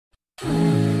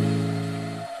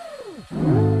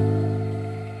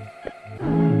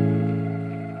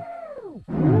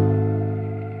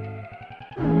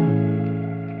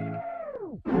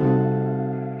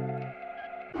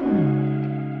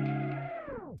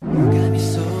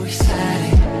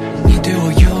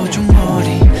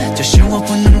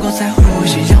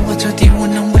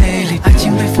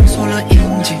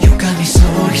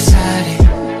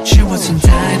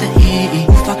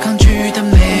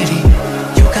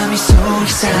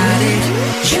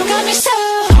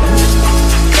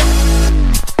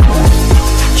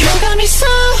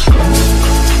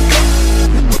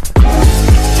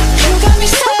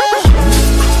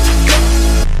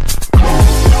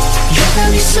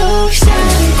so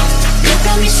excited. You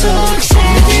got me so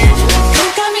excited. You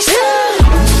got me so.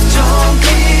 Don't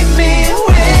keep me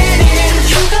waiting.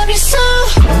 You got me so.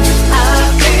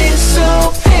 I've been so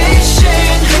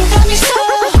patient. You got me so.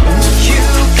 You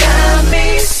got me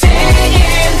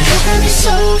singing. You got me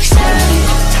so excited.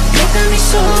 You got me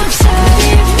so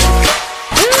excited.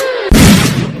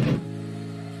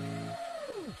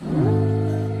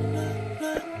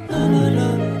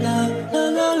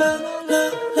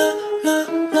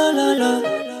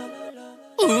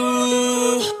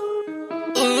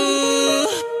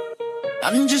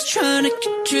 I'm just trying to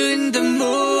get you in the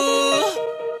mood.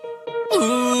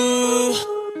 Ooh,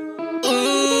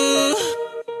 ooh.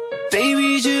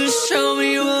 Baby, just show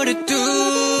me what to do.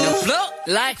 Now flow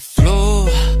like flow.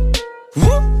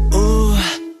 Ooh, ooh,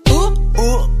 ooh,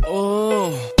 ooh,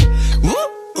 ooh. Ooh,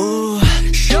 ooh.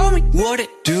 Show me what to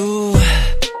do.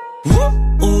 Ooh,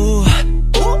 ooh,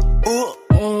 ooh, ooh,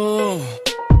 ooh.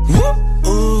 Ooh,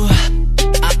 ooh.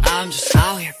 I'm just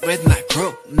out here with my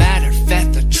crew. Matter of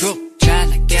fact, the truth.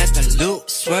 Get the loot,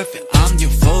 swerving on your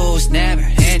foes, never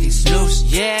hitting snooze.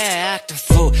 Yeah, act a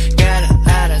fool, got an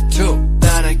attitude,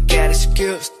 but I get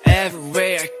excused.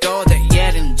 Everywhere I go, they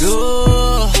getting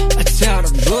blue. I tell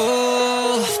them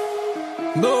move,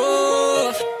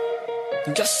 move.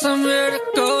 Got somewhere to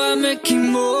go, I'm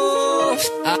making moves.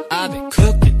 I've been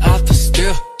cooking up a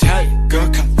stew. Tell you, girl,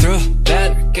 come through.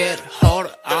 Better get a hold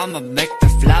of, I'ma make the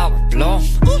flower bloom.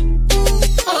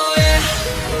 Oh yeah,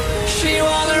 she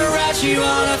wanna ride, she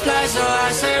wanna fly, so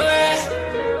I say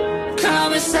where.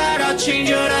 Come inside, I'll change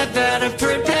your life, better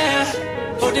prepare.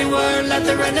 For the world like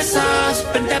the Renaissance,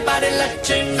 bend that body like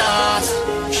gymnast.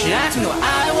 She asks me what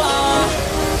I want.